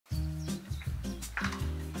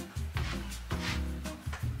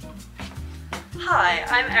Hi,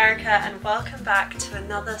 I'm Erika and welcome back to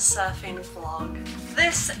another surfing vlog.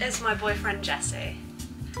 This is my boyfriend Jesse,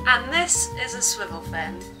 and this is a swivel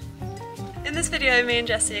fin. In this video, me and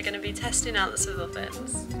Jesse are going to be testing out the swivel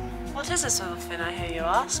fins. What is a swivel fin, I hear you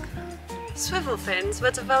ask? Swivel fins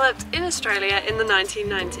were developed in Australia in the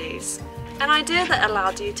 1990s. An idea that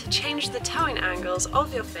allowed you to change the towing angles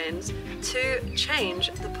of your fins to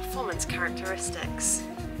change the performance characteristics.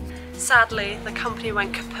 Sadly, the company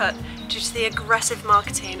went kaput due to the aggressive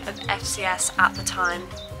marketing of FCS at the time.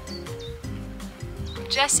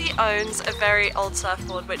 Jesse owns a very old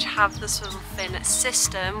surfboard which have the swivel fin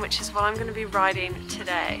system, which is what I'm going to be riding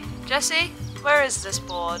today. Jesse, where is this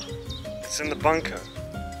board? It's in the bunker.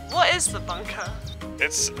 What is the bunker?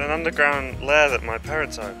 It's an underground lair that my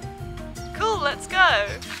parents own. Cool, let's go!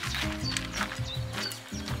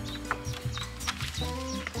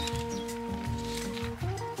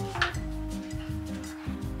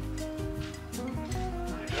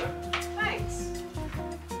 Thanks!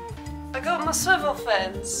 I got my swivel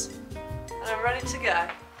fins and I'm ready to go.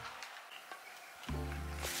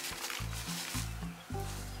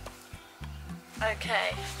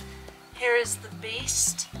 Okay, here is the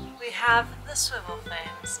beast. We have the swivel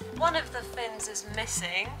fins. One of the fins is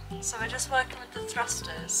missing, so we're just working with the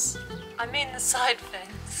thrusters. I mean the side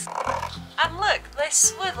fins. And look, they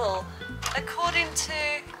swivel according to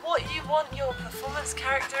what you want your performance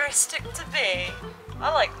characteristic to be.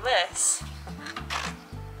 I like this.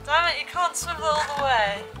 Damn it, you can't swivel all the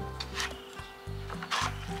way.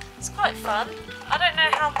 It's quite fun. I don't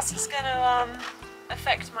know how this is going to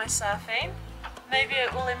affect my surfing. Maybe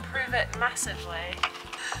it will improve it massively.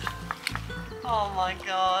 Oh my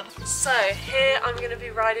god. So here I'm going to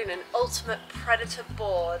be riding an Ultimate Predator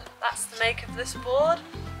board. That's the make of this board.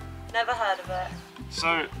 Never heard of it.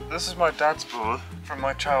 So this is my dad's board from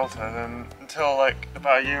my childhood, and until like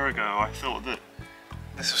about a year ago I thought that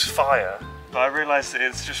this was fire, but I realised that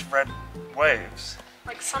it's just red waves.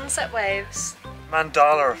 Like sunset waves.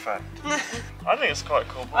 Mandala effect. I think it's quite a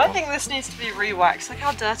cool board. I think this needs to be re-waxed. Look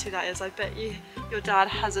how dirty that is. I bet your dad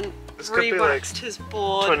hasn't re-waxed his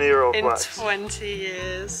board 20-year-old in wax. 20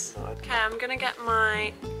 years. Okay, I'm gonna get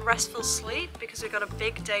my restful sleep because we've got a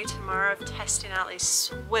big day tomorrow of testing out these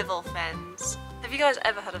swivel fins. Have you guys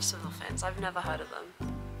ever heard of swivel fins? I've never heard of them.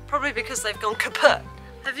 Probably because they've gone kaput.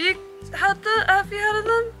 Have you heard of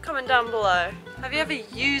them? Comment down below. Have you ever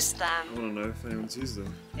used them? I want to know if anyone's used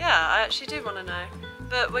them. Yeah, I actually do want to know.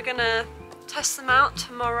 But we're gonna test them out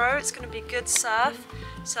tomorrow. It's gonna be good surf.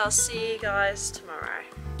 So I'll see you guys tomorrow.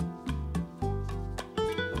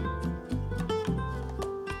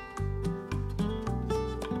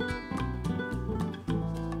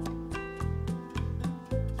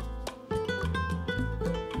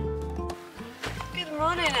 Good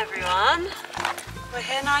morning, everyone. We're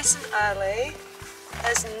here nice and early.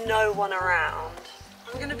 There's no one around.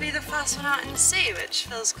 I'm gonna be the first one out in the sea, which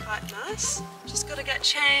feels quite nice. Just gotta get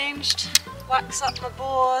changed, wax up my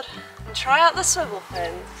board, and try out the swivel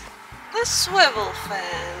fins. The swivel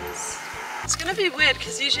fins. It's gonna be weird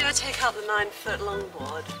because usually I take out the 9-foot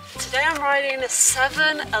longboard. Today I'm riding a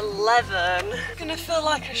 711. It's gonna feel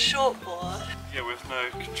like a shortboard. Yeah, with no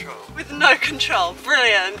control. With no control,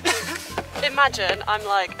 brilliant. Imagine I'm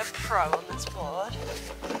like a pro on this board.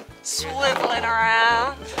 Swiveling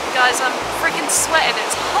around. Guys, I'm freaking sweating.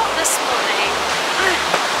 It's hot this morning.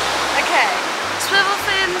 Okay, swivel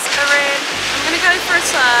fins are in. I'm gonna go for a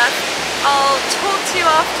surf. I'll talk to you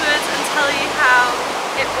afterwards and tell you how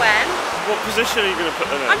it went. What position are you going to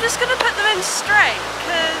put them in? I'm just gonna put them in straight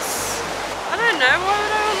because I don't know, why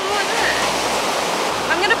would I want them like this?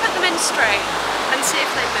 I'm gonna put them in straight and see if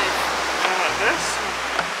they move. Like this?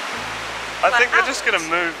 I think they're just going to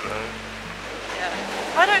move though. Yeah.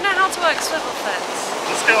 I don't know how to work swivel fins.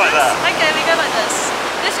 Let's go like that. Okay, we go like this.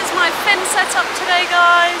 This is my fin setup today,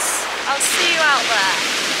 guys. I'll see you out there.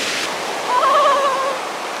 Oh!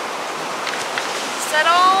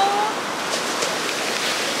 Settle.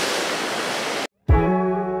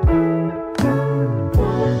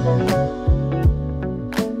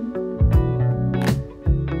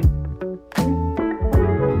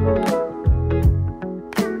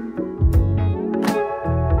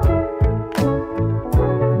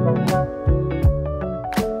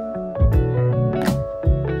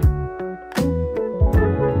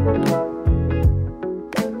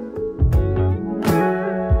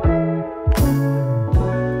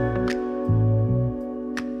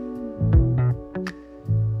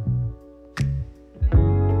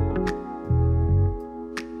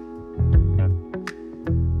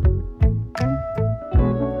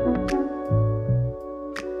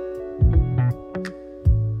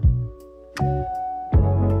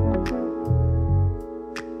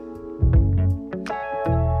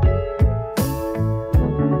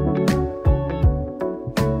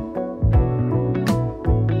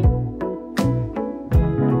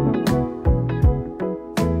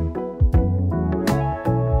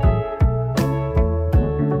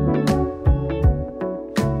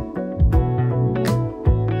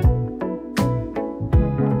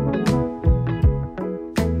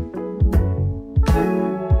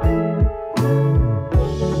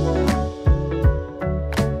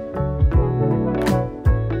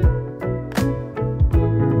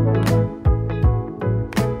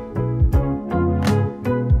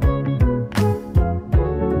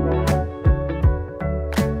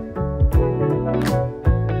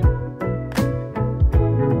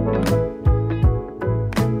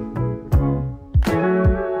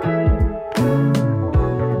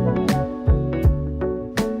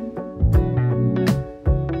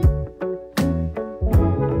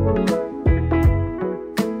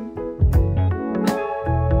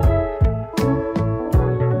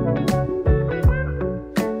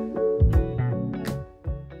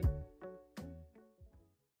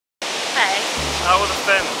 How were the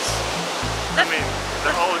fins? I mean,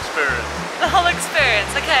 the whole experience. The whole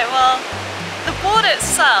experience. Okay, well, the board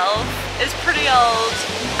itself is pretty old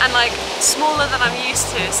and like smaller than I'm used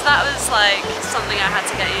to, so that was like something I had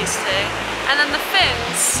to get used to. And then the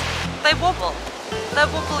fins, they wobble. They're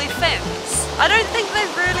wobbly fins. I don't think they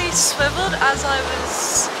really swiveled as I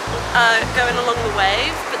was going along the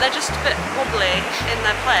wave, but they're just a bit wobbly in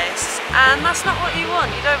their place. And that's not what you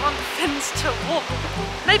want. You don't want the fins to wobble.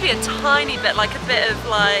 Maybe a tiny bit, like a bit of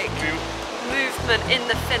like movement in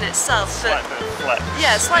the fin itself. Slight bit of flex.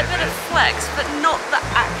 Yeah, slight bit of flex, but not the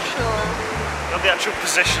actual... Not the actual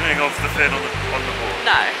positioning of the fin on the board.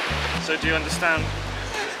 No. So do you understand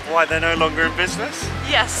why they're no longer in business?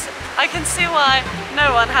 Yes, I can see why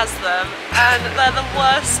no one has them, and they're the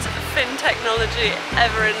worst fin technology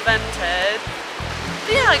ever invented.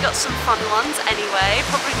 But yeah, I got some fun ones anyway,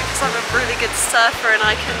 probably because I'm a really good surfer and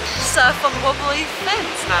I can surf on wobbly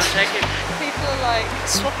fins. No, I'm joking. People are like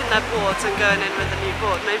swapping their boards and going in with a new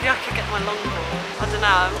board. Maybe I could get my longboard. I don't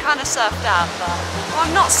know, I'm kind of surfed out, but... Well,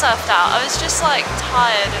 I'm not surfed out, I was just like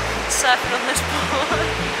tired of surfing on this board.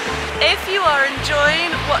 If you are enjoying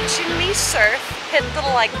watching me surf, hit the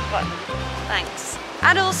like button. Thanks.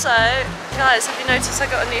 And also, guys, have you noticed I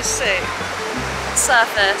got a new suit?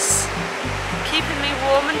 Surface. Keeping me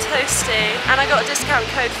warm and toasty. And I got a discount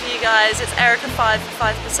code for you guys. It's Erika5 for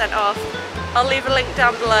 5% off. I'll leave a link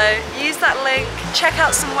down below. Use that link, check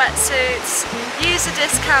out some wetsuits, use the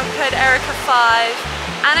discount code Erika5,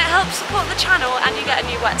 and it helps support the channel and you get a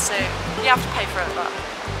new wetsuit. You have to pay for it, but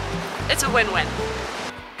it's a win-win.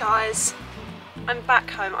 Guys, I'm back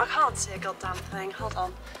home. I can't see a goddamn thing, hold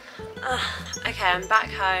on. Okay, I'm back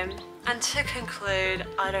home. And to conclude,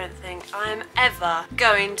 I don't think I'm ever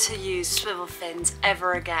going to use swivel fins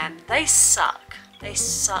ever again. They suck. They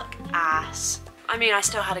suck ass. I mean, I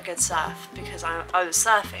still had a good surf because I was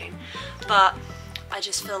surfing, but I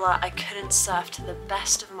just feel like I couldn't surf to the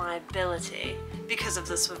best of my ability because of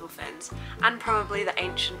the swivel fins and probably the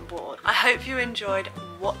ancient board. I hope you enjoyed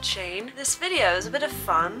watching this video. It was a bit of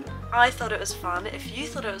fun. I thought it was fun. If you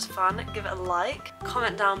thought it was fun, give it a like.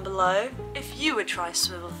 Comment down below if you would try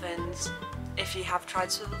swivel fins, if you have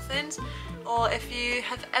tried swivel fins, or if you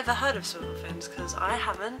have ever heard of swivel fins, because I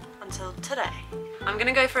haven't until today. I'm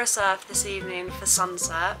gonna go for a surf this evening for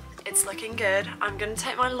sunset. It's looking good. I'm gonna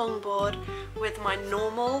take my longboard with my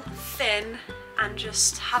normal fin and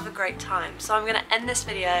just have a great time. So I'm gonna end this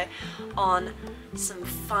video on some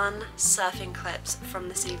fun surfing clips from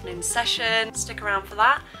this evening's session. Stick around for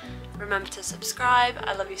that. Remember to subscribe.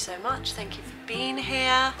 I love you so much. Thank you for being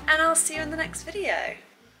here, and I'll see you in the next video.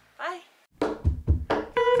 Bye.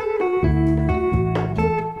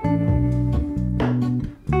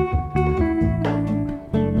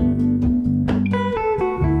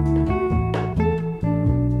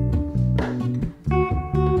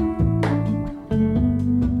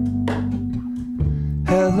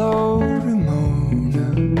 Hello, Ramona.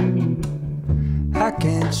 I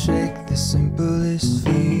can't shake the simplest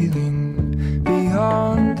feeling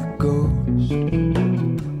beyond the ghost.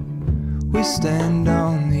 We stand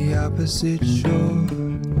on the opposite shore.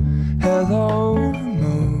 Hello,